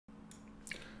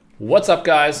What's up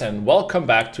guys, and welcome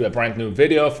back to a brand new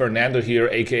video. Fernando here,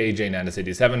 aka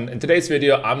JNandez87. In today's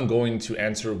video, I'm going to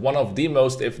answer one of the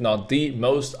most, if not the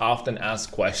most often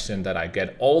asked question that I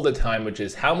get all the time, which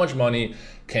is how much money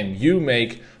can you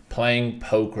make playing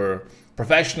poker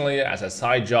professionally as a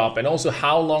side job, and also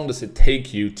how long does it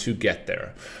take you to get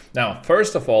there? Now,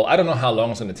 first of all, I don't know how long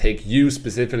it's going to take you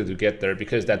specifically to get there,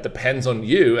 because that depends on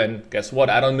you, and guess what?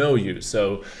 I don't know you.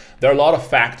 So there are a lot of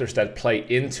factors that play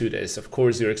into this. Of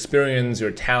course, your experience,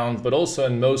 your talent, but also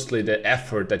and mostly the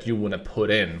effort that you want to put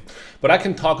in. But I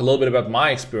can talk a little bit about my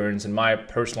experience and my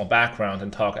personal background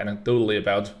and talk anecdotally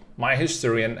about my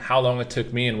history and how long it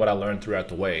took me and what I learned throughout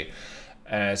the way.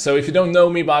 So if you don't know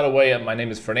me, by the way, my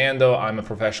name is Fernando. I'm a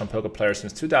professional poker player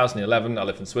since 2011. I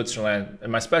live in Switzerland,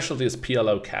 and my specialty is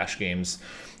PLO cash games.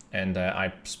 And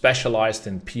I specialized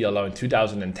in PLO in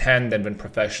 2010, then went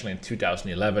professionally in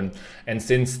 2011. And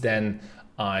since then,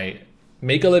 I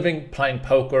make a living playing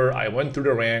poker. I went through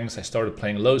the ranks. I started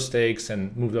playing low stakes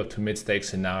and moved up to mid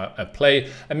stakes, and now I play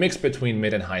a mix between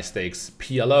mid and high stakes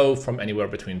PLO, from anywhere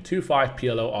between 2.5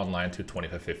 PLO online to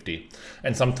 25.50,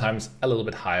 and sometimes a little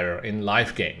bit higher in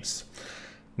live games.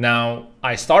 Now,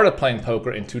 I started playing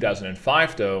poker in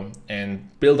 2005 though, and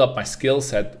built up my skill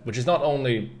set, which is not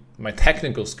only my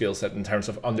technical skill set in terms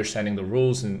of understanding the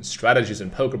rules and strategies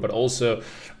in poker, but also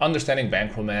understanding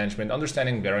bankroll management,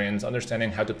 understanding variance,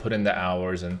 understanding how to put in the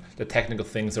hours and the technical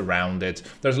things around it.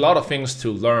 There's a lot of things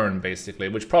to learn, basically,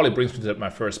 which probably brings me to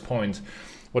my first point.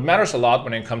 What matters a lot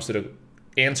when it comes to the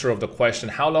answer of the question,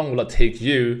 how long will it take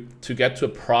you to get to a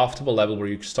profitable level where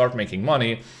you start making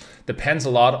money, depends a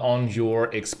lot on your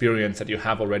experience that you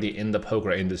have already in the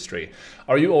poker industry.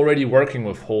 Are you already working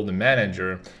with hold'em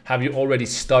manager? Have you already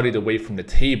studied away from the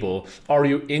table? Are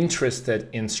you interested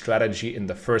in strategy in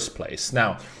the first place?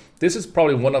 Now, this is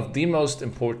probably one of the most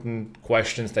important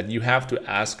questions that you have to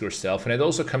ask yourself, and it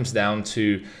also comes down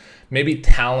to maybe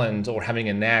talent or having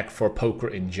a knack for poker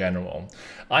in general.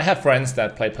 I have friends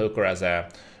that play poker as a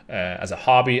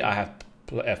hobby. I have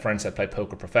friends that play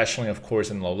poker professionally, of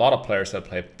course, and a lot of players that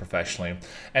play professionally.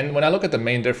 And when I look at the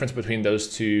main difference between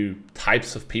those two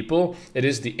types of people, it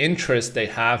is the interest they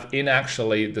have in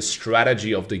actually the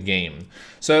strategy of the game.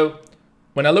 So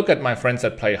when I look at my friends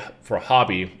that play for a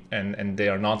hobby and they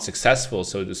are not successful,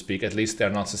 so to speak, at least they're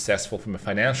not successful from a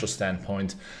financial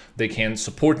standpoint, they can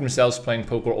support themselves playing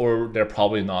poker, or they're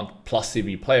probably not plus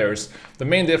CV players. The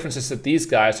main difference is that these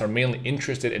guys are mainly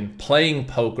interested in playing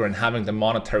poker and having the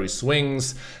monetary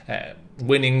swings,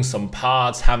 winning some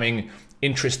pots, having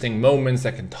interesting moments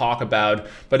that can talk about,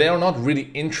 but they are not really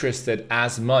interested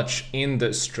as much in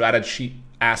the strategy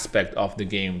aspect of the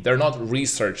game. They're not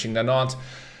researching, they're not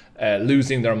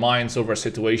losing their minds over a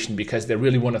situation because they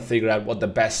really want to figure out what the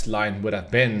best line would have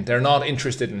been. They're not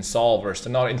interested in solvers.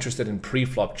 They're not interested in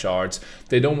pre-flop charts.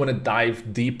 They don't want to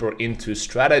dive deeper into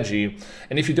strategy.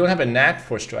 And if you don't have a knack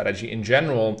for strategy in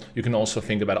general, you can also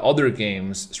think about other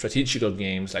games, strategical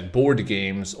games like board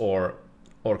games or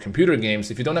computer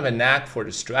games. If you don't have a knack for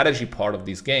the strategy part of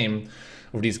these games,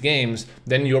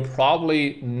 then you're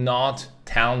probably not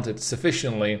talented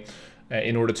sufficiently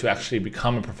in order to actually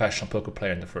become a professional poker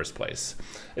player in the first place.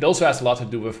 It also has a lot to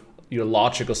do with your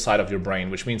logical side of your brain,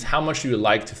 which means how much do you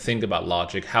like to think about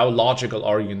logic? How logical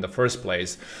are you in the first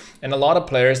place? And a lot of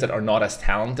players that are not as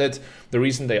talented, the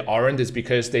reason they aren't is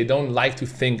because they don't like to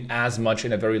think as much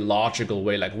in a very logical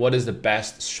way, like what is the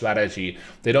best strategy?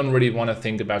 They don't really want to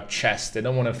think about chess. They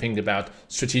don't want to think about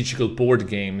strategical board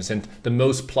games and the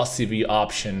most plus CV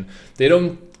option. They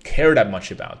don't care that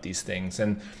much about these things.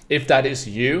 And if that is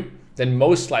you, then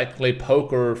most likely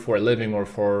poker for a living or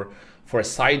for a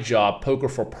side job, poker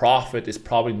for profit, is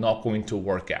probably not going to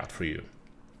work out for you.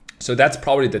 So that's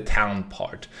probably the talent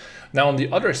part. Now on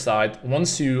the other side,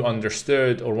 once you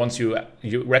understood, or once you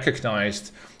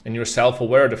recognized and you're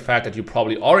self-aware of the fact that you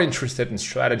probably are interested in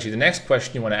strategy, the next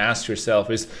question you want to ask yourself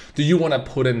is, do you want to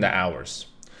put in the hours?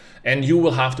 And you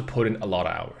will have to put in a lot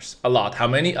of hours. A lot. How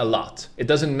many? A lot. It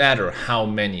doesn't matter how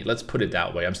many. Let's put it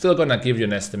that way. I'm still going to give you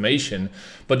an estimation,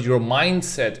 but your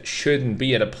mindset shouldn't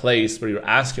be at a place where you're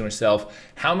asking yourself,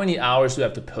 how many hours do you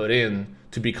have to put in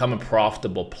to become a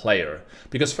profitable player?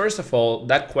 Because first of all,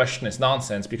 that question is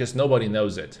nonsense, because nobody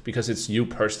knows it, because it's you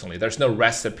personally. There's no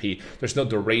recipe. There's no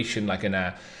duration like in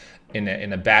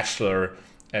a bachelor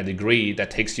degree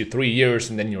that takes you 3 years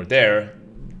and then you're there.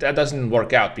 that doesn't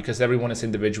work out because everyone is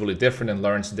individually different and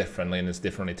learns differently and is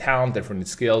differently talented, differently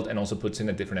skilled, and also puts in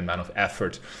a different amount of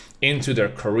effort into their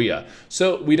career.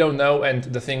 So we don't know, and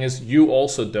the thing is, you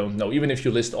also don't know. Even if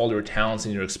you list all your talents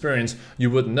and your experience,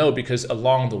 you wouldn't know, because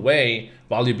along the way,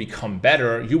 while you become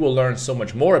better, you will learn so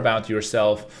much more about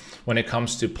yourself when it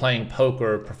comes to playing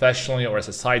poker professionally or as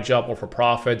a side job or for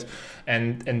profit,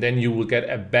 and then you will get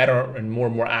a better and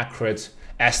more accurate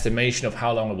estimation of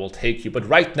how long it will take you. But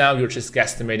right now you're just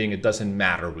guesstimating. It doesn't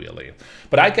matter really.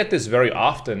 But I get this very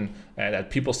often, that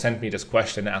people send me this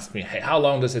question and ask me, hey, how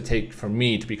long does it take for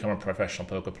me to become a professional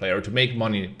poker player or to make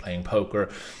money playing poker?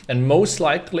 And most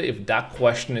likely, if that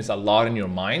question is a lot in your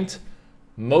mind,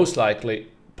 most likely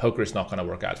poker is not going to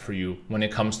work out for you when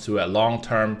it comes to a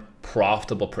long-term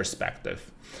profitable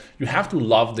perspective. You have to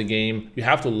love the game, you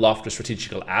have to love the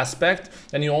strategical aspect,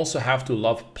 and you also have to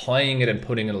love playing it and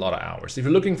putting in a lot of hours. If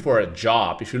you're looking for a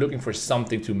job, if you're looking for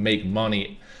something to make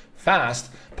money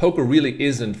fast, poker really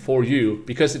isn't for you,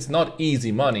 because it's not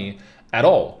easy money at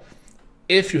all.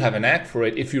 If you have a knack for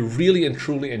it, if you really and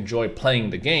truly enjoy playing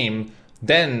the game,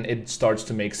 then it starts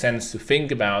to make sense to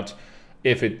think about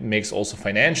if it makes also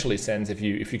financially sense, if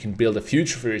you can build a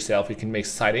future for yourself, you can make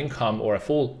side income or a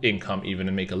full income even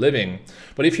and make a living.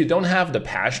 But if you don't have the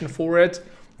passion for it,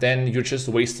 then you're just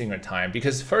wasting your time.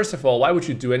 Because first of all, why would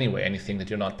you do anyway anything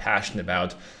that you're not passionate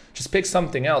about? Just pick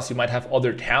something else. You might have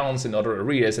other talents in other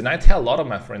areas. And I tell a lot of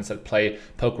my friends that play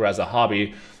poker as a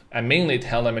hobby, I mainly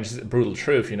tell them, it's just a brutal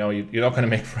truth, you're not going to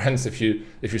make friends if you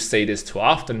say this too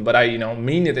often, but I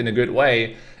mean it in a good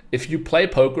way. If you play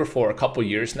poker for a couple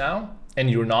years now and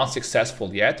you're not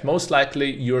successful yet, most likely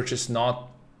you're just not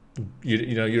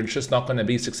you're just not going to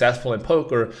be successful in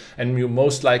poker, and you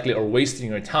most likely are wasting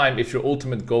your time if your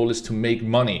ultimate goal is to make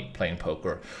money playing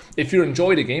poker. If you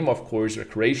enjoy the game, of course,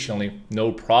 recreationally,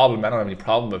 no problem. I don't have any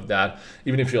problem with that.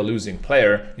 Even if you're a losing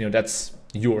player, that's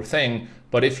your thing.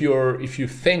 But if you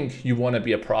think you want to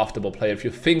be a profitable player, if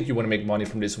you think you want to make money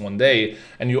from this one day,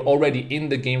 and you're already in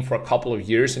the game for a couple of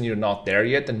years and you're not there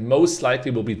yet, then most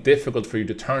likely it will be difficult for you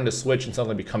to turn the switch and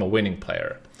suddenly become a winning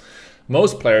player.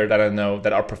 Most players that I know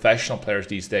that are professional players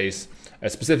these days,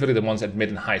 specifically the ones at mid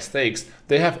and high stakes,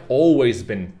 they have always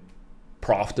been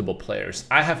profitable players.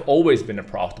 I have always been a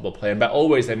profitable player. And by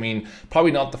always, I mean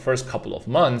probably not the first couple of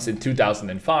months in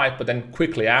 2005, but then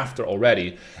quickly after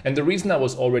already. And the reason I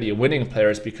was already a winning player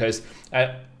is because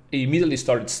I immediately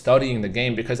started studying the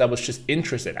game, because I was just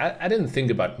interested. I didn't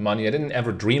think about money. I didn't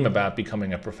ever dream about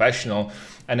becoming a professional.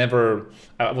 I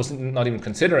was not even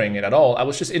considering it at all. I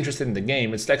was just interested in the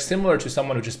game. It's like similar to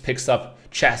someone who just picks up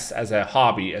chess as a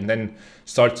hobby and then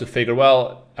starts to figure,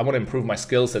 well, I want to improve my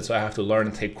skill set, so I have to learn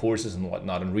and take courses and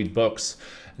whatnot and read books.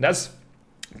 And that's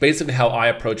basically how I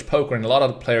approach poker, and a lot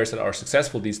of the players that are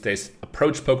successful these days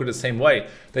approach poker the same way.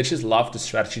 They just love the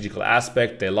strategical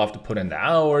aspect, they love to put in the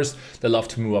hours, they love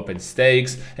to move up in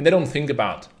stakes, and they don't think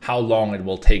about how long it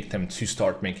will take them to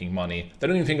start making money. They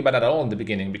don't even think about that at all in the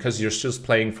beginning, because you're just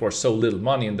playing for so little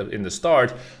money in the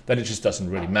start that it just doesn't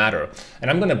really matter. And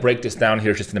I'm going to break this down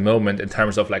here just in a moment in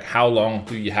terms of like how long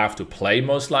do you have to play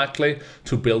most likely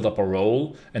to build up a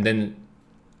roll, and then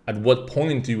at what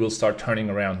point you will start turning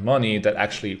around money that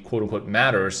actually quote unquote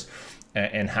matters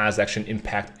and has actually an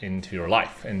impact into your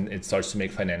life, and it starts to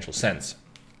make financial sense.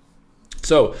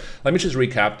 So let me just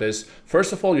recap this.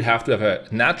 First of all, you have to have a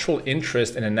natural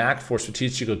interest and a knack for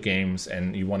strategical games,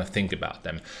 and you want to think about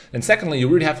them. And secondly, you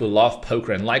really have to love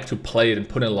poker and like to play it and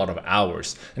put in a lot of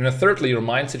hours. And then thirdly, your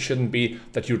mindset shouldn't be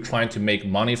that you're trying to make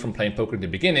money from playing poker in the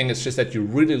beginning. It's just that you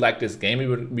really like this game. You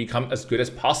would become as good as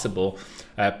possible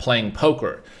playing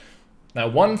poker. Now,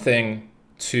 one thing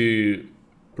to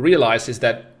realize is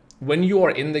that when you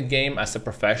are in the game as a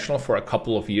professional for a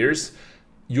couple of years,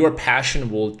 your passion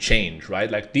will change,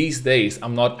 right? Like these days,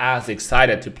 I'm not as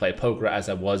excited to play poker as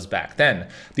I was back then.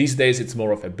 These days, it's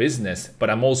more of a business, but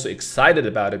I'm also excited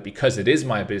about it because it is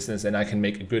my business and I can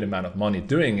make a good amount of money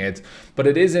doing it. But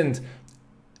it isn't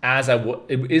as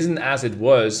it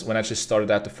was when I just started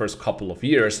out the first couple of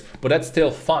years, but that's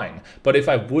still fine. But if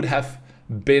I would have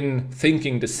been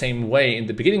thinking the same way in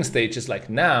the beginning stages like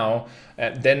now,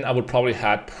 then I would probably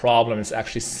had problems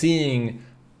actually seeing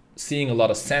a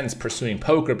lot of sense pursuing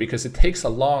poker, because it takes a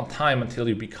long time until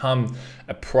you become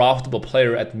a profitable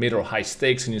player at mid or high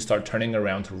stakes and you start turning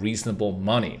around to reasonable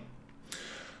money.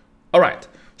 All right,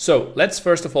 so let's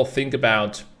first of all think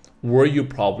about where you're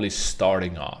probably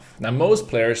starting off. Now, most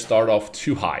players start off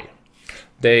too high.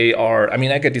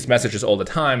 I get these messages all the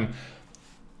time.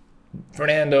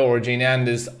 Fernando or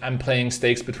JNandez, I'm playing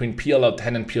stakes between PLO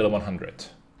 10 and PLO 100.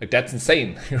 Like, that's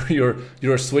insane.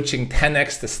 You're switching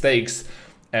 10x the stakes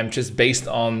just based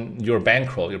on your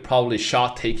bankroll. You're probably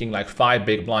shot taking like 5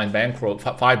 big blind bankroll,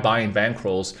 5 buy-in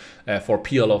bankrolls for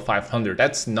PLO 500.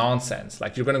 That's nonsense.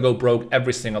 Like, you're gonna go broke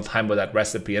every single time with that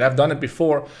recipe. And I've done it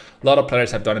before. A lot of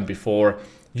players have done it before.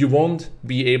 You won't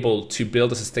be able to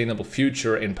build a sustainable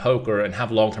future in poker and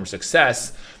have long-term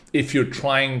success if you're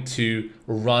trying to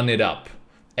run it up.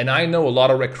 And I know a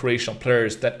lot of recreational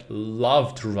players that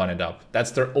love to run it up.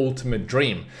 That's their ultimate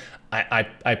dream.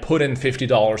 I put in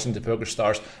 $50 into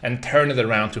PokerStars and turn it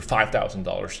around to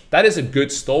 $5,000. That is a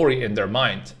good story in their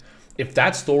mind. If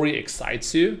that story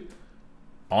excites you,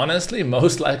 honestly,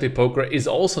 most likely poker is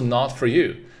also not for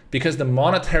you, because the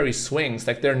monetary swings,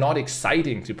 like, they're not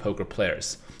exciting to poker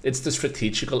players. It's the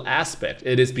strategical aspect.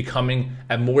 It is becoming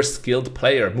a more skilled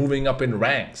player, moving up in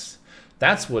ranks.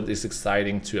 That's what is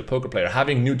exciting to a poker player,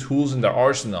 having new tools in their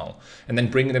arsenal and then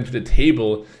bringing them to the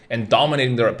table and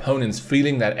dominating their opponents,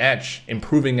 feeling that edge,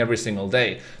 improving every single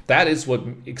day. That is what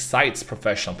excites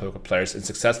professional poker players and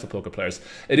successful poker players.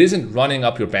 It isn't running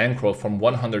up your bankroll from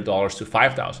 $100 to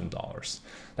 $5,000.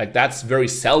 Like, that's very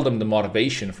seldom the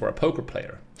motivation for a poker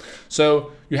player.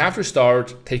 So you have to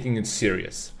start taking it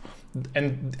serious.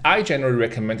 And I generally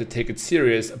recommend to take it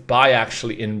serious by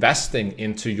actually investing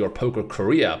into your poker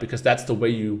career, because that's the way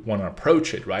you want to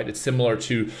approach it, right? It's similar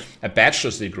to a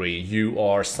bachelor's degree. You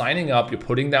are signing up, you're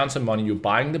putting down some money, you're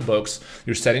buying the books,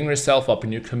 you're setting yourself up,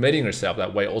 and you're committing yourself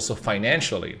that way also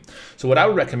financially. So what I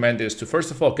would recommend is to,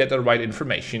 first of all, get the right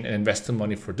information and invest some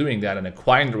money for doing that and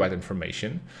acquiring the right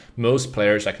information. Most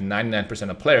players, like 99%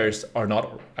 of players, are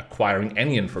not acquiring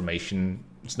any information.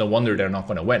 It's no wonder they're not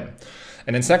going to win.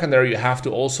 And then secondary, you have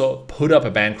to also put up a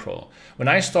bankroll. When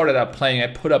I started out playing, I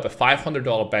put up a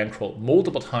 $500 bankroll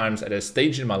multiple times at a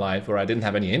stage in my life where I didn't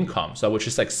have any income. So I would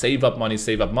just like save up money,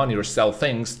 or sell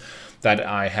things that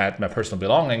I had, my personal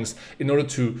belongings, in order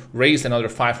to raise another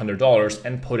 $500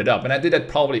 and put it up. And I did that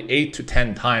probably 8 to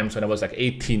 10 times when I was like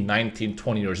 18, 19,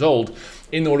 20 years old,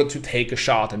 in order to take a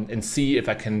shot and see if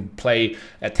I can play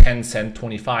a 10 cent,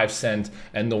 25 cent,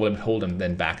 and no limit hold'em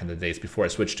then back in the days before I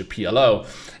switched to PLO.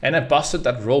 And I busted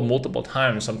that roll multiple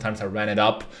times. Sometimes I ran it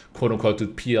up, quote unquote, to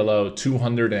PLO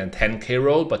 210K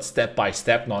roll, but step by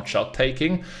step, not shot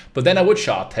taking. But then I would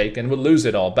shot take and would lose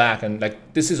it all back. And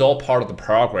like, this is all part of the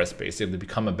progress, basically, to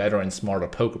become a better and smarter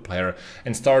poker player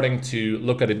and starting to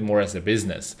look at it more as a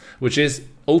business, which is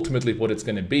ultimately what it's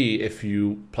going to be if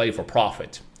you play for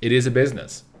profit. It is a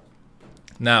business.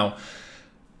 Now,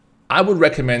 I would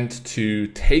recommend to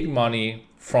take money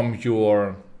from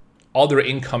your other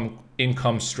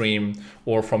income stream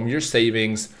or from your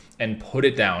savings and put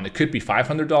it down. It could be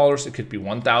 $500, it could be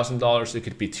 $1,000, it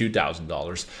could be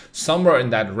 $2,000, somewhere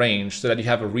in that range, so that you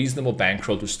have a reasonable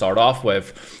bankroll to start off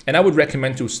with. And I would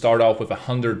recommend to start off with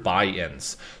 100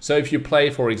 buy-ins. So if you play,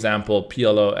 for example,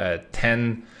 PLO at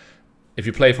 10, if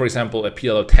you play, for example, a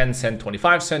PLO 10 cent,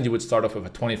 25 cent, you would start off with a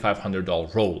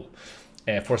 $2,500 roll.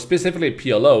 For specifically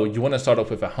PLO, you want to start off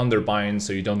with 100 buy-ins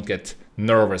so you don't get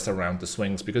nervous around the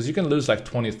swings, because you can lose like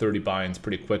 20, 30 buy-ins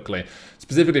pretty quickly,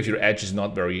 specifically if your edge is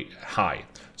not very high.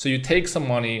 So you take some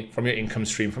money from your income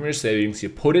stream, from your savings, you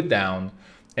put it down,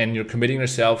 and you're committing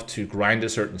yourself to grind a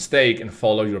certain stake and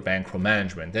follow your bankroll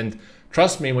management. And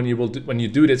trust me, when you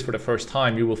do this for the first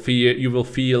time, you will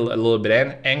feel a little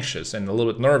bit anxious and a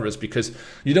little bit nervous, because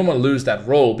you don't want to lose that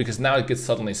roll, because now it gets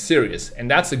suddenly serious. And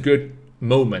that's a good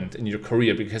moment in your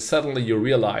career, because suddenly you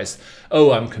realize,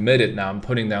 oh, I'm committed now. I'm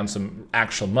putting down some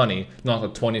actual money, not the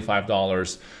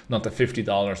 $25, not the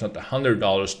 $50, not the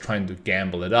 $100 trying to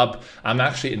gamble it up. I'm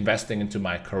actually investing into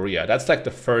my career. That's like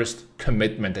the first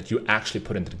commitment that you actually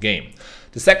put into the game.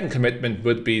 The second commitment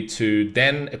would be to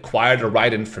then acquire the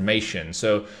right information.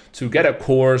 So to get a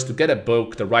course, to get a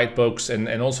book, the right books, and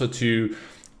also to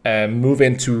move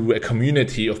into a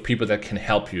community of people that can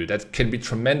help you. That can be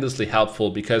tremendously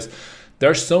helpful, because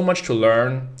there's so much to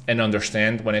learn and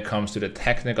understand when it comes to the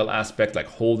technical aspect, like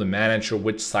hold and manage, or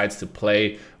which sides to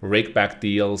play, rake back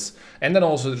deals, and then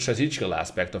also the strategical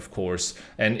aspect, of course.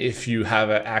 And if you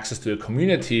have access to a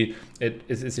community,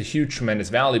 it's a huge, tremendous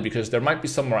value, because there might be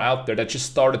someone out there that just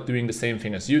started doing the same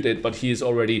thing as you did, but he is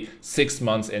already 6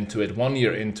 months into it, 1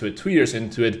 year into it, 2 years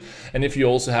into it. And if you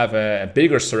also have a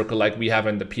bigger circle like we have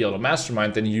in the PLO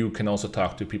Mastermind, then you can also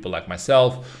talk to people like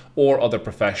myself or other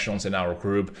professionals in our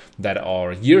group that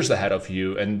are years ahead of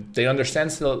you, and they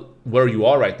understand still where you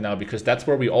are right now, because that's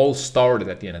where we all started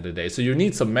at the end of the day. So you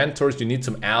need some mentors, you need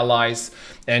some allies,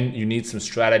 and you need some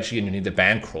strategy, and you need the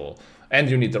bankroll, and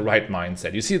you need the right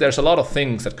mindset. You see, there's a lot of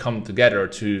things that come together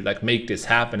to like make this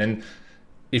happen. And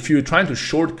if you're trying to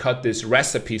shortcut this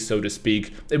recipe, so to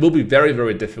speak, it will be very,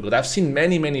 very difficult. I've seen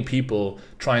many, many people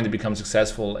trying to become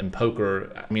successful in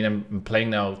poker. I mean, I'm playing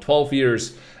now 12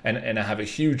 years and I have a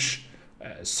huge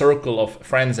circle of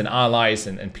friends and allies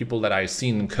and people that I've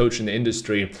seen and coach in the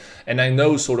industry. And I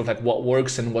know sort of like what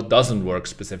works and what doesn't work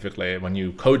specifically. When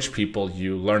you coach people,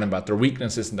 you learn about their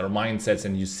weaknesses and their mindsets,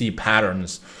 and you see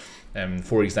patterns.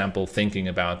 For example, thinking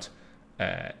about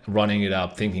running it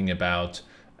up, thinking about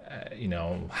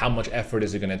how much effort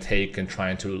is it going to take, and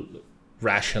trying to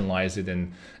rationalize it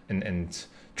and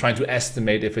trying to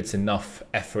estimate if it's enough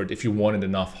effort, if you want it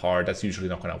enough hard. That's usually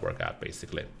not going to work out,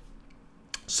 basically.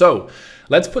 So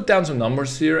let's put down some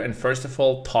numbers here, and first of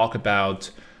all talk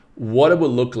about what it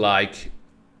would look like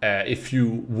if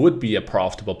you would be a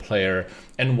profitable player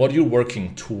and what you're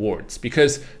working towards,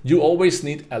 because you always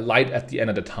need a light at the end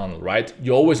of the tunnel, right?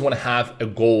 You always want to have a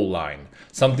goal line,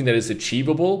 something that is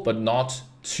achievable but not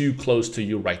too close to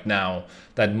you right now,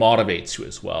 that motivates you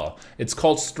as well. It's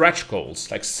called stretch goals,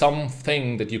 like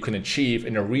something that you can achieve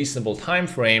in a reasonable time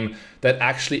frame that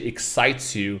actually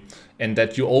excites you and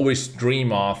that you always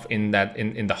dream of in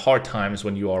the hard times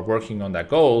when you are working on that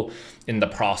goal in the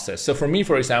process. So for me,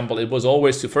 for example, it was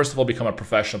always to first of all become a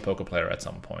professional poker player at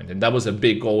some point, and that was a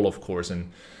big goal, of course.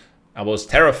 And I was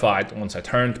terrified once I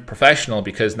turned professional,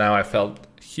 because now I felt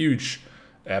huge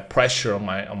pressure on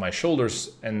my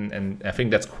shoulders, and I think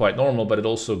that's quite normal, but it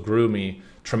also grew me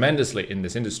tremendously in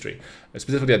this industry,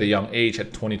 specifically at a young age,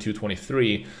 at 22,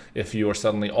 23. If you are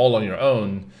suddenly all on your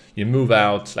own, you move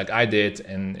out like I did,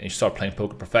 and you start playing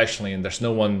poker professionally, and there's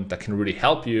no one that can really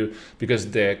help you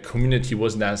because the community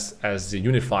wasn't as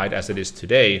unified as it is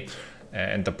today,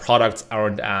 and the products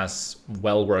aren't as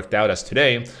well worked out as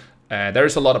today.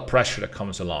 There's a lot of pressure that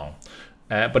comes along.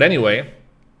 But anyway,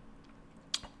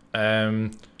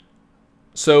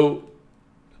 so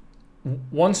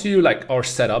once you are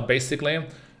set up, basically,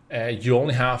 you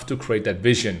only have to create that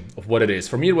vision of what it is.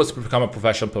 For me, it was to become a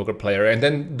professional poker player. And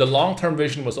then the long-term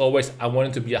vision was always, I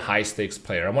wanted to be a high-stakes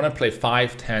player. I want to play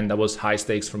 5-10. That was high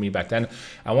stakes for me back then.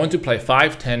 I wanted to play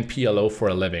 5-10 PLO for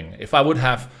a living. If I would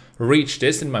have reached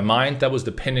this in my mind, that was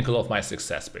the pinnacle of my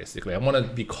success, basically. I want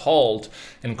to be called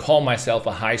and call myself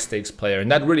a high-stakes player.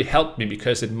 And that really helped me,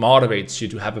 because it motivates you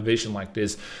to have a vision like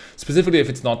this, specifically if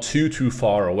it's not too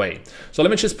far away. So let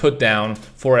me just put down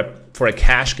for a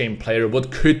cash game player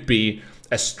what could be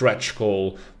a stretch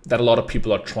goal that a lot of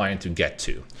people are trying to get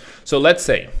to. So let's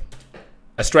say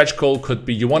a stretch goal could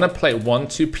be, you want to play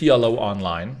 1-2 PLO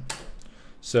online.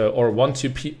 So, or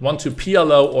 1-2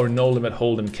 PLO or no limit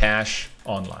hold'em cash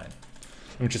online.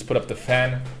 Let me just put up the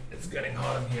fan. It's getting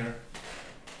hot in here.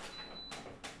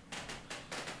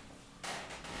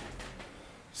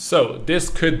 So this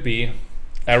could be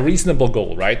a reasonable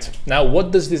goal, right? Now,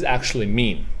 what does this actually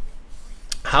mean?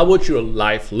 How would your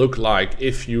life look like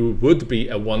if you would be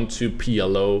a 1-2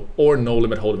 PLO or no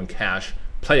limit hold'em cash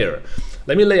player?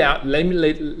 Let me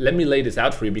lay this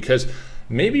out for you, because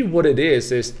maybe what it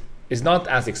is not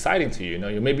as exciting to you.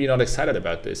 You're maybe not excited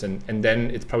about this, and then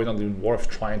it's probably not even worth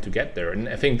trying to get there. And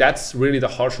I think that's really the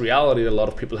harsh reality that a lot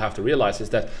of people have to realize, is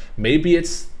that maybe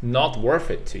it's not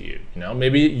worth it to you.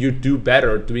 Maybe you do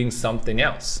better doing something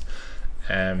else.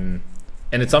 And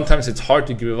sometimes it's hard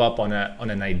to give up on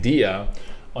an idea,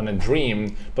 on a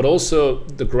dream, but also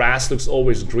the grass looks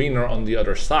always greener on the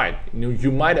other side.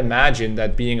 You might imagine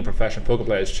that being a professional poker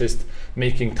player is just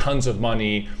making tons of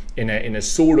money in a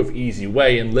sort of easy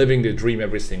way and living the dream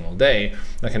every single day.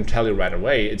 And I can tell you right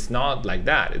away, it's not like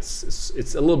that. It's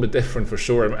a little bit different for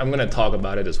sure. I'm going to talk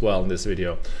about it as well in this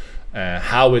video.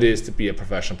 How it is to be a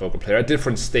professional poker player at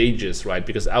different stages, right?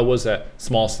 Because I was a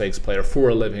small stakes player for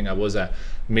a living. I was a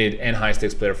mid and high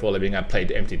stakes player for a living. I played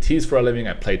MTTs for a living.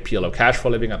 I played PLO cash for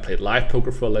a living. I played live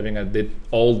poker for a living. I did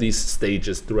all these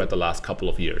stages throughout the last couple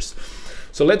of years.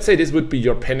 So let's say this would be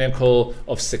your pinnacle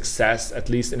of success, at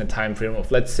least in a time frame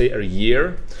of, let's say, a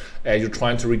year. You're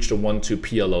trying to reach the 1-2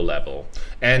 PLO level.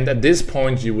 And at this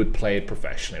point, you would play it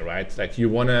professionally, right? Like, you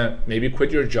want to maybe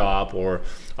quit your job, or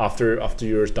after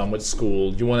you're done with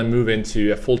school, you want to move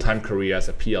into a full-time career as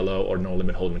a PLO or no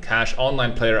limit hold'em cash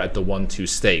online player at the 1-2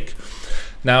 stake.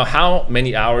 Now, how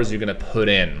many hours are you going to put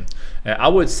in? I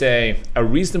would say a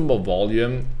reasonable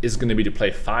volume is going to be to play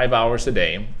 5 hours a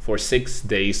day for 6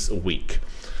 days a week.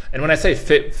 And when I say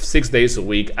 6 days a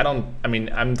week,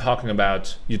 I'm talking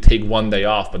about you take one day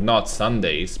off, but not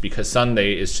Sundays, because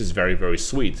Sunday is just very, very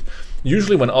sweet.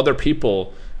 Usually when other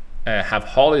people have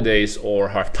holidays or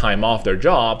have time off their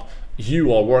job,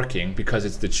 you are working because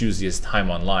it's the choosiest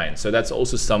time online. So that's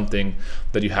also something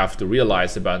that you have to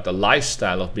realize about the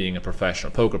lifestyle of being a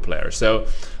professional poker player. So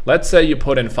let's say you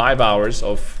put in 5 hours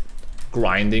of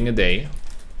grinding a day,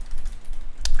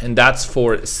 and that's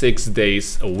for 6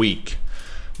 days a week.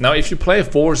 Now, if you play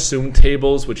 4 Zoom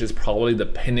tables, which is probably the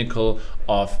pinnacle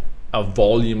of a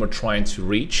volume we're trying to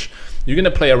reach, you're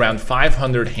gonna play around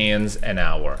 500 hands an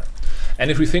hour. And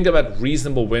if we think about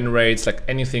reasonable win rates, like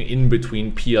anything in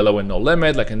between PLO and no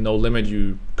limit, like in no limit,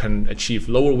 you can achieve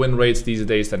lower win rates these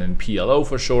days than in PLO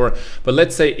for sure. But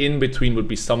let's say in between would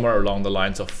be somewhere along the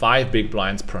lines of 5 big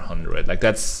blinds per 100. Like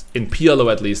that's in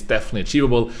PLO at least definitely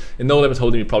achievable. In no limit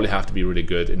hold'em, you probably have to be really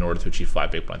good in order to achieve 5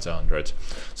 big blinds 100.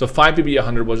 So 5 BB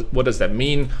 100, what does that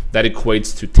mean? That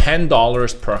equates to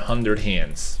 $10 per 100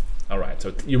 hands. All right,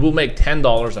 so you will make $10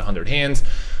 100 hands.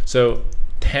 So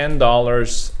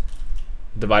 $10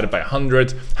 divided by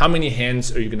 100. How many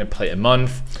hands are you going to play a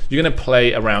month? You're going to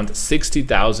play around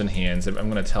 60,000 hands. And I'm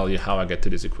going to tell you how I get to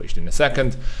this equation in a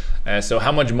second. So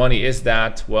how much money is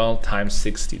that? Well, times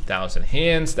 60,000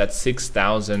 hands, that's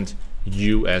 6,000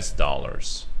 US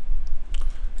dollars.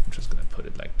 I'm just going to put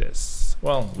it like this.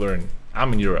 Well,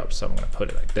 I'm in Europe, so I'm going to put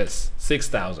it like this.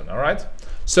 6,000, all right?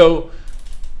 So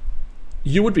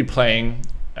you would be playing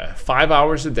 5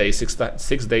 hours a day, 6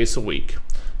 days a week.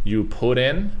 You put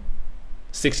in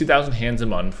 60,000 hands a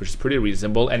month, which is pretty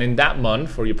reasonable. And in that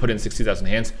month, where you put in 60,000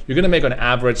 hands, you're going to make on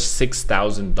average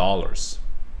 $6,000.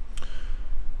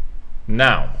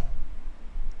 Now,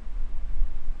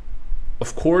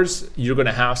 of course, you're going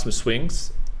to have some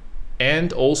swings,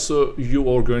 and also you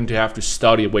are going to have to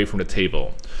study away from the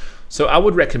table. So I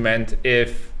would recommend,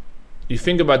 if you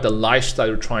think about the lifestyle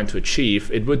you're trying to achieve,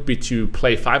 it would be to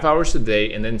play 5 hours a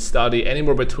day and then study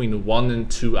anywhere between 1 and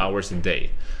 2 hours a day.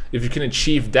 If you can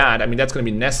achieve that, I mean, that's going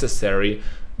to be necessary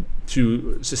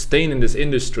to sustain in this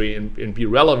industry and be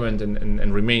relevant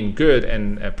and remain good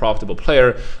and a profitable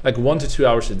player. Like 1 to 2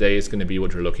 hours a day is going to be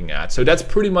what you're looking at. So that's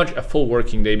pretty much a full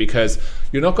working day, because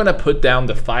you're not going to put down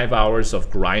the 5 hours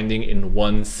of grinding in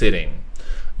one sitting.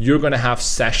 You're going to have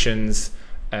sessions,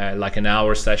 like an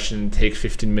hour session, take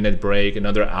 15-minute break,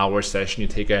 another hour session, you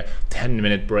take a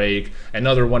 10-minute break,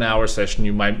 another 1 hour session,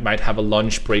 you might have a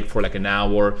lunch break for like an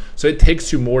hour. So it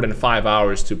takes you more than 5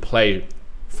 hours to play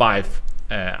 5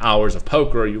 hours of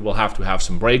poker. You will have to have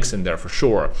some breaks in there for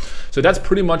sure. So that's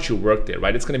pretty much your work day,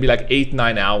 right? It's going to be like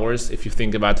 8-9 hours if you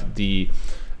think about the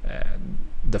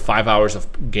 5 hours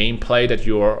of gameplay that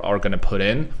you are going to put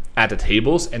in at the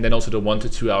tables, and then also the 1 to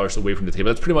 2 hours away from the table.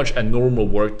 That's pretty much a normal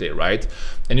work day, right?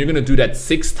 And you're going to do that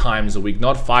 6 times a week,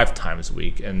 not 5 times a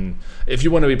week. And if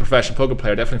you want to be a professional poker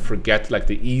player, definitely forget like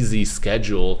the easy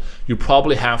schedule. You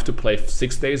probably have to play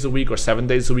 6 days a week or 7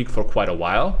 days a week for quite a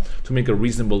while to make a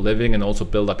reasonable living and also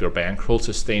build up your bankroll,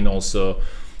 sustain also,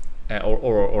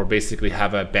 or basically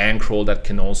have a bankroll that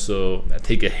can also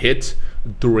take a hit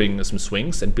during some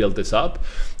swings and build this up.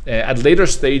 At later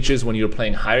stages, when you're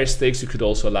playing higher stakes, you could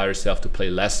also allow yourself to play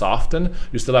less often.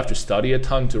 You still have to study a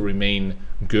ton to remain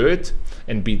good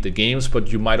and beat the games,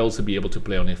 but you might also be able to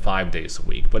play only 5 days a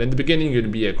week. But in the beginning, you're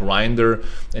going to be a grinder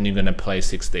and you're going to play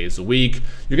 6 days a week.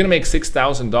 You're going to make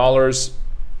 $6,000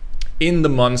 in the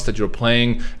months that you're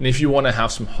playing. And if you want to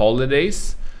have some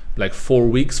holidays, like 4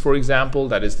 weeks, for example,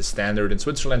 that is the standard in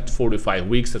Switzerland, 4 to 5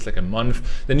 weeks, that's like a month,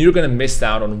 then you're going to miss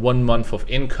out on 1 month of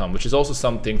income, which is also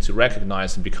something to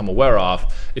recognize and become aware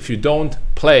of. If you don't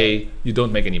play, you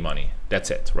don't make any money. That's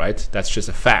it, right? That's just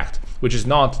a fact, which is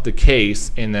not the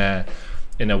case in a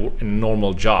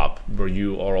normal job where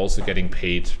you are also getting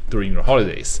paid during your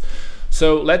holidays.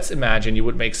 So let's imagine you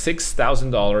would make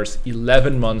 $6,000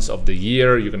 11 months of the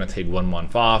year. You're going to take 1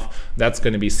 month off. That's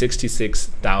going to be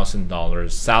 $66,000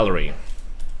 salary.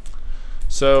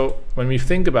 So when we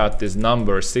think about this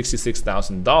number,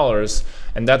 $66,000,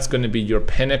 and that's going to be your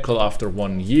pinnacle after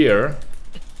 1 year.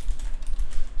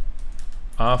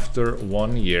 After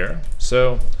 1 year.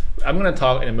 So I'm going to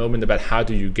talk in a moment about how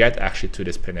do you get actually to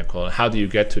this pinnacle, how do you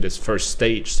get to this first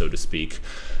stage, so to speak.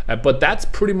 But that's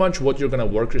pretty much what you're going to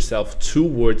work yourself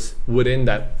towards within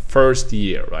that first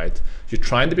year, right? You're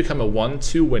trying to become a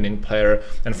 1-2 winning player.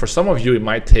 And for some of you, it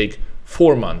might take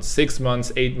 4 months, 6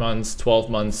 months, 8 months, 12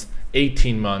 months,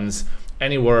 18 months.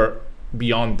 Anywhere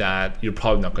beyond that, you're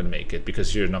probably not going to make it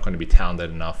because you're not going to be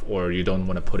talented enough or you don't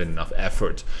want to put in enough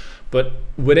effort. But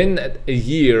within a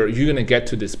year, you're going to get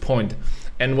to this point.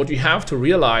 And what you have to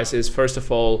realize is, first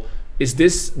of all, is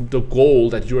this the goal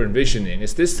that you're envisioning?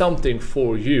 Is this something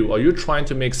for you? Are you trying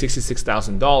to make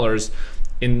 $66,000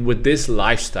 with this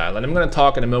lifestyle? And I'm going to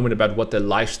talk in a moment about what the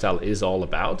lifestyle is all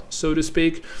about, so to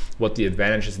speak, what the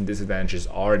advantages and disadvantages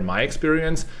are in my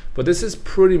experience. But this is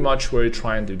pretty much where you're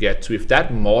trying to get to. If that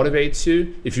motivates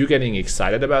you, if you're getting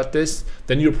excited about this,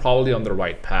 then you're probably on the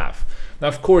right path. Now,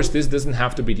 of course, this doesn't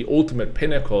have to be the ultimate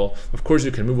pinnacle. Of course,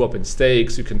 you can move up in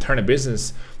stakes, you can turn a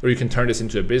business, or you can turn this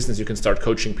into a business. You can start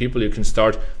coaching people, you can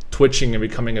start twitching and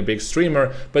becoming a big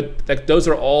streamer. But like, those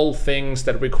are all things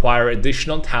that require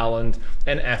additional talent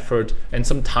and effort and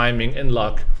some timing and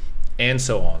luck and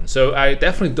so on. So I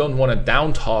definitely don't want to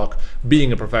down talk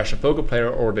being a professional poker player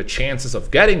or the chances of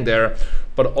getting there.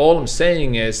 But all I'm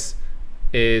saying is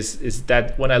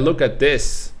that when I look at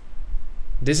this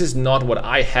is not what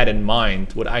I had in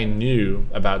mind, what I knew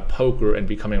about poker and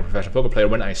becoming a professional poker player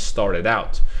when I started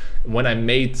out. When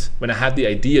I had the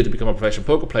idea to become a professional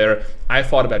poker player, I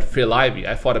thought about Phil Ivey.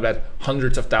 I thought about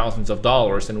hundreds of thousands of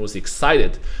dollars and was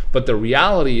excited. But the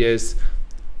reality is,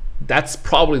 that's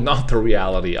probably not the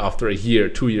reality after a year,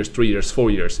 2 years, 3 years,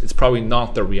 4 years. It's probably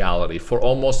not the reality for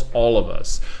almost all of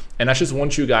us. And I just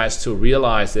want you guys to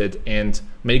realize it and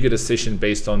make a decision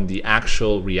based on the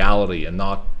actual reality and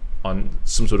not on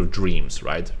some sort of dreams,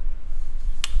 right?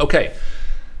 Okay.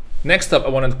 Next up, I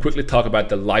want to quickly talk about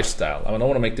the lifestyle. I don't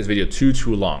want to make this video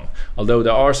too long, although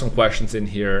there are some questions in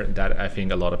here that I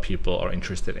think a lot of people are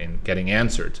interested in getting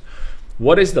answered.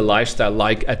 What is the lifestyle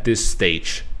like at this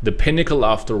stage, the pinnacle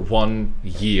after 1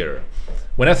 year?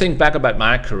 When I think back about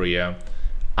my career,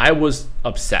 I was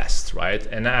obsessed, right?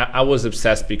 And I was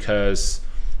obsessed because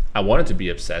I wanted to be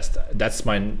obsessed. That's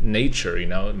my nature, you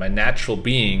know, my natural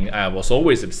being. I was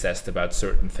always obsessed about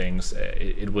certain things.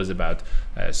 It was about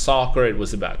soccer, it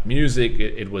was about music,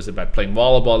 it was about playing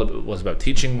volleyball, it was about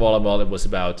teaching volleyball, it was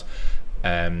about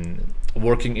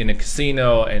working in a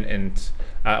casino, and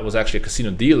I was actually a casino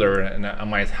dealer, and I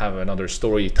might have another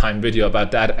story time video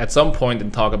about that at some point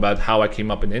and talk about how I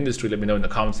came up in the industry. Let me know in the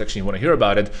comment section if you want to hear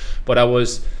about it. But I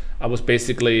was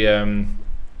basically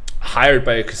hired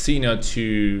by a casino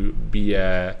to be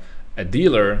a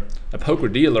dealer, a poker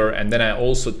dealer, and then I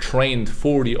also trained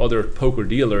 40 other poker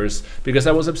dealers because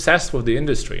I was obsessed with the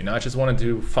industry. You know, I just wanted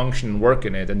to function and work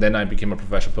in it, and then I became a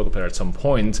professional poker player at some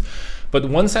point. But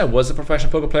once I was a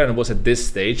professional poker player and was at this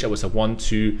stage, I was a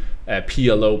 1-2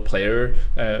 PLO player,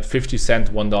 50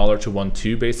 cent, $1 to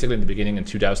 1-2 basically in the beginning in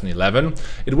 2011.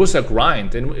 It was a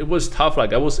grind and it was tough.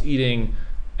 Like, I was eating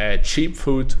cheap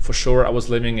food for sure. I was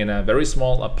living in a very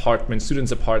small apartment,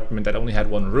 student's apartment that only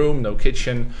had one room, no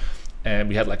kitchen. And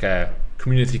we had like a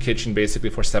community kitchen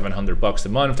basically for $700 a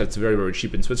month. That's very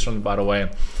cheap in Switzerland, by the way.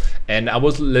 And I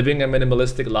was living a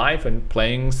minimalistic life and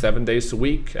playing 7 days a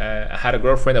week. I had a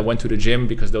girlfriend. I went to the gym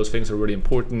because those things are really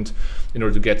important in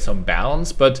order to get some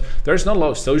balance. But there's not a lot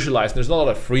of socializing. There's not a lot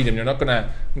of freedom. You're not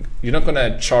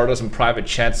gonna charter some private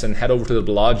jets and head over to the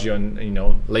Bellagio and, you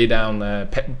know, lay down,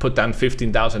 put down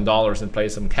 $15,000 and play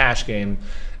some cash game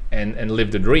and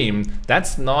live the dream.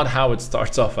 That's not how it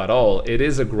starts off at all. It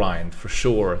is a grind for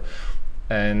sure.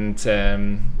 And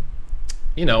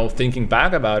you know, thinking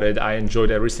back about it, I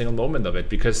enjoyed every single moment of it,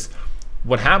 because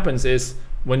what happens is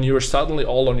when you're suddenly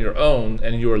all on your own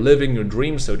and you're living your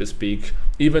dream, so to speak,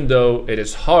 even though it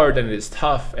is hard and it is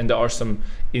tough and there are some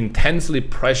intensely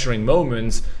pressuring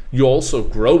moments, you also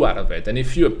grow out of it. And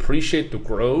if you appreciate the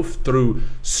growth through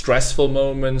stressful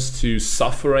moments, to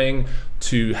suffering,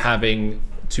 to having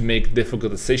to make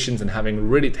difficult decisions and having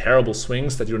really terrible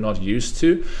swings that you're not used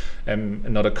to and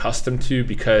not accustomed to,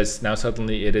 because now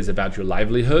suddenly it is about your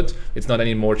livelihood. It's not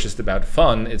anymore just about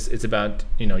fun. It's about,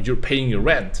 you know, you're paying your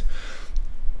rent.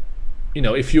 You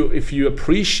know, if you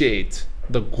appreciate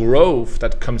the growth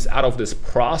that comes out of this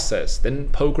process, then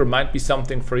poker might be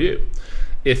something for you.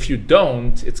 If you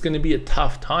don't, it's going to be a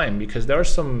tough time, because there are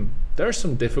some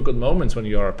difficult moments when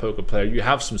you are a poker player. You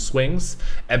have some swings.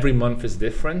 Every month is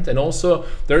different. And also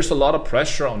there's a lot of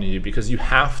pressure on you, because you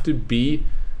have to be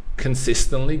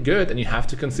consistently good and you have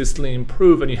to consistently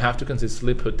improve and you have to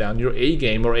consistently put down your A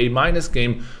game or A-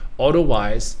 game.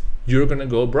 Otherwise, you're going to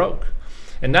go broke.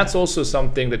 And that's also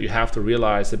something that you have to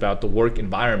realize about the work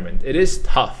environment. It is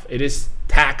tough. It is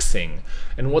taxing.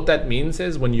 And what that means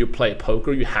is when you play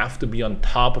poker, you have to be on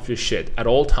top of your shit at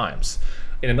all times.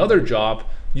 In another job,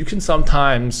 you can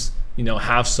sometimes, you know,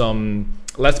 have some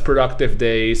less productive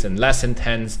days and less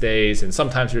intense days, and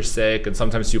sometimes you're sick and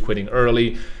sometimes you're quitting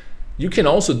early. You can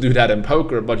also do that in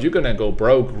poker, but you're gonna go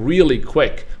broke really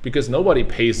quick, because nobody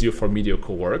pays you for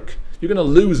mediocre work. You're gonna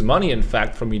lose money, in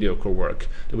fact, for mediocre work,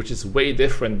 which is way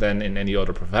different than in any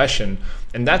other profession.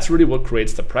 And that's really what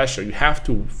creates the pressure. You have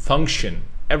to function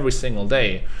every single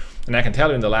day. And I can tell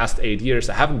you, in the last 8 years,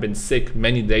 I haven't been sick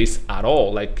many days at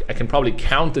all. Like, I can probably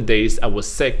count the days I was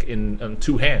sick on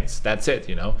two hands. That's it,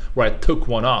 you know, where I took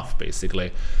one off,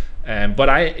 basically. But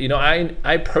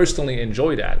I personally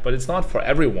enjoy that, but it's not for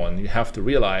everyone. You have to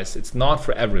realize it's not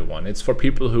for everyone. It's for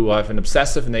people who have an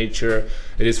obsessive nature.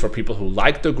 It is for people who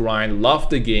like the grind, love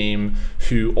the game,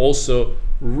 who also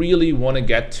really want to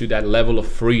get to that level of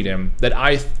freedom that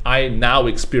I now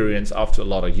experience after a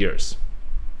lot of years.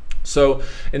 So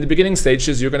in the beginning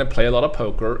stages, you're going to play a lot of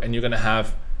poker and you're going to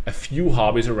have a few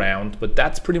hobbies around, but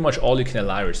that's pretty much all you can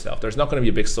allow yourself. There's not going to be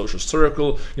a big social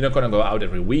circle. You're not going to go out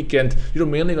every weekend. You're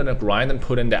mainly going to grind and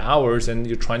put in the hours, and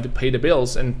you're trying to pay the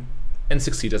bills and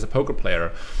succeed as a poker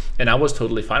player. And I was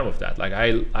totally fine with that. Like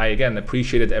I again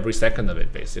appreciated every second of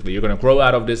it. Basically, you're going to grow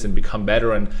out of this and become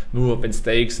better and move up in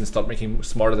stakes and start making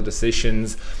smarter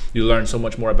decisions. You learn so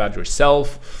much more about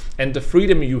yourself, and the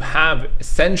freedom you have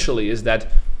essentially is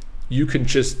that you can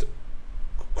just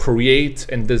create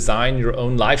and design your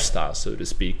own lifestyle, so to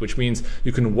speak, which means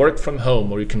you can work from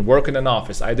home or you can work in an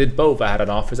office. I did both. I had an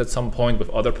office at some point with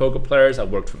other poker players. I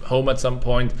worked from home at some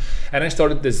point, and I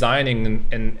started designing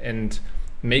and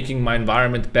making my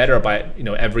environment better by,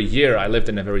 every year. I lived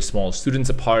in a very small student's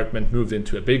apartment, moved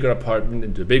into a bigger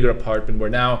apartment, where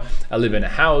now I live in a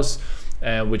house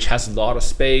which has a lot of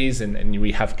space, and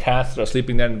we have cats that are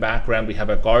sleeping there in the background. We have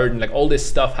a garden. Like, all this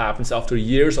stuff happens after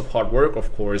years of hard work,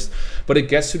 of course, but it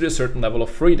gets you to a certain level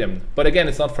of freedom. But again,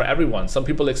 it's not for everyone. Some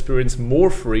people experience more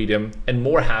freedom and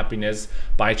more happiness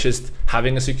by just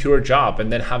having a secure job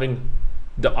and then having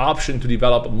the option to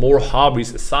develop more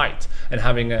hobbies aside and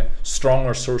having a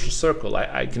stronger social circle.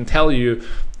 I can tell you,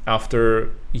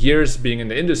 after years being in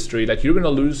the industry, like, you're going to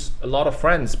lose a lot of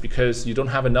friends because you don't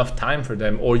have enough time for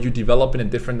them, or you develop in a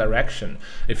different direction.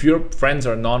 If your friends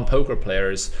are non-poker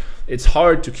players, it's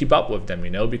hard to keep up with them,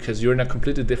 because you're in a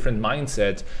completely different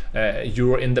mindset.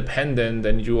 You're independent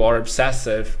and you are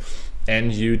obsessive,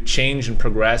 and you change and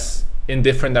progress in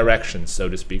different directions, so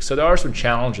to speak. So there are some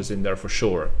challenges in there for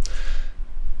sure.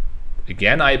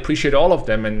 Again, I appreciate all of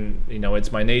them, and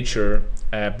it's my nature,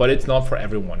 but it's not for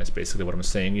everyone, is basically what I'm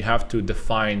saying. You have to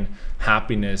define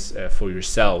happiness for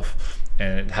yourself,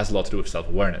 and it has a lot to do with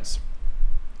self-awareness.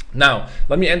 Now,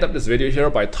 let me end up this video here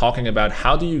by talking about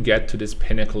how do you get to this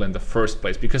pinnacle in the first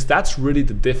place, because that's really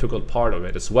the difficult part of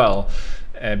it as well.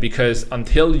 Because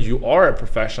until you are a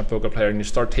professional poker player and you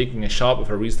start taking a shot with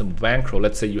a reasonable bankroll,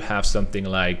 let's say you have something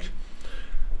like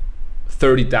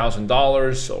 $30,000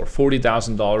 or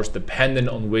 $40,000, depending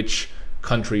on which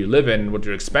country you live in, what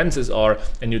your expenses are,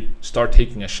 and you start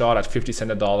taking a shot at 50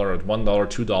 cents a dollar, at $1,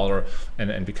 $2,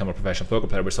 and become a professional poker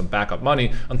player with some backup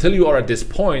money. Until you are at this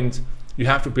point, you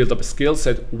have to build up a skill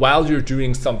set while you're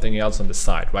doing something else on the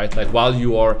side, right? Like, while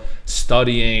you are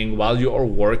studying, while you are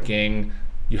working,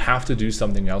 you have to do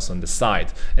something else on the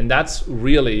side. And that's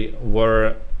really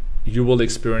where you will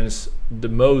experience the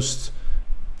most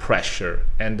pressure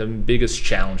and the biggest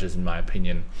challenges, in my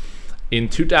opinion. In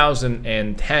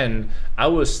 2010, I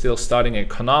was still studying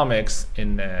economics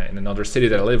in another city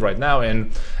that I live right now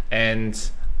in,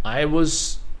 and I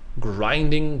was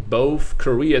grinding both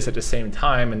careers at the same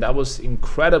time, and that was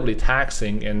incredibly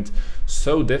taxing and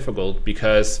so difficult,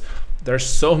 because there's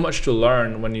so much to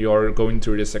learn when you're going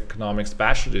through this economics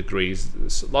bachelor degrees.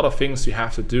 There's a lot of things you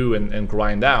have to do and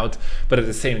grind out, but at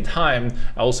the same time,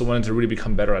 I also wanted to really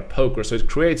become better at poker. So it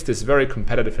creates this very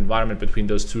competitive environment between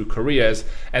those two careers,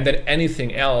 and then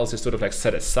anything else is sort of like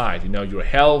set aside. Your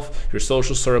health, your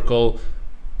social circle,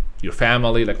 your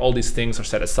family, like, all these things are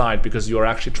set aside because you're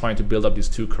actually trying to build up these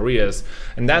two careers,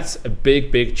 and that's a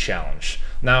big challenge.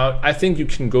 Now, I think you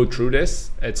can go through this.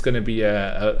 It's going to be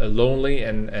a lonely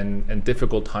and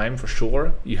difficult time for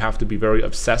sure. You have to be very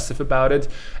obsessive about it,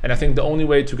 and I think the only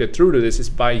way to get through to this is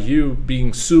by you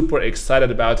being super excited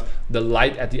about the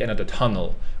light at the end of the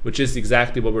tunnel, which is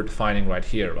exactly what we're defining right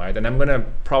here, right? And I'm going to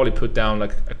probably put down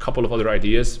like a couple of other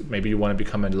ideas. Maybe you want to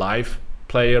become a live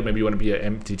player, maybe you want to be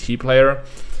an MTT player.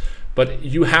 But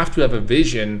you have to have a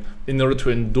vision in order to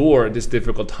endure this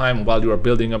difficult time while you are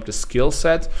building up the skill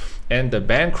set and the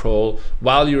bankroll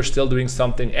while you're still doing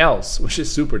something else, which is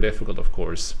super difficult, of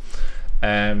course.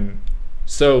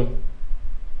 So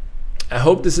I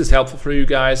hope this is helpful for you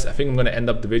guys. I think I'm going to end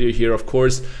up the video here. Of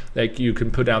course, like, you can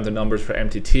put down the numbers for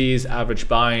MTTs, average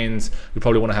buy-ins. You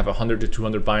probably want to have 100 to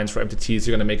 200 buy-ins for MTTs.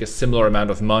 You're going to make a similar amount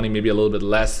of money, maybe a little bit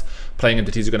less. Playing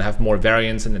MTTs, you're going to have more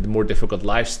variance and a more difficult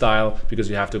lifestyle because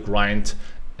you have to grind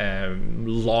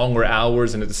longer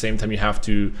hours, and at the same time you have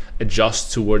to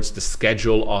adjust towards the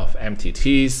schedule of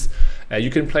MTTs.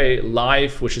 You can play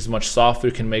live, which is much softer.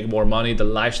 You can make more money. The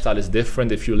lifestyle is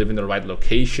different. If you live in the right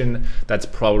location, that's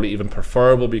probably even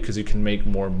preferable because you can make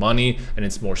more money and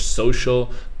it's more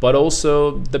social. But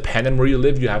also, depending where you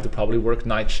live, you have to probably work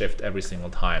night shift every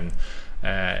single time.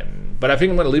 But I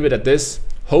think I'm going to leave it at this.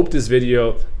 Hope this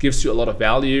video gives you a lot of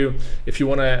value. If you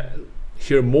want to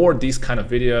hear more of these kind of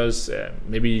videos,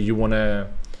 maybe you want to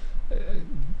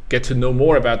get to know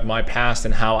more about my past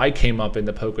and how I came up in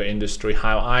the poker industry,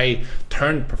 how I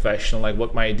turned professional, like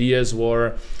what my ideas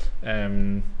were,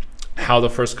 how the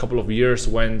first couple of years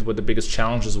went, what the biggest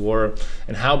challenges were,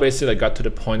 and how basically I got to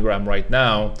the point where I'm right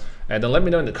now. And then let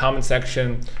me know in the comment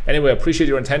section. Anyway, I appreciate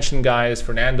your attention, guys.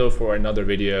 Fernando for another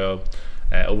video.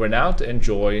 Over and out.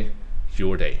 Enjoy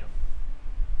your day.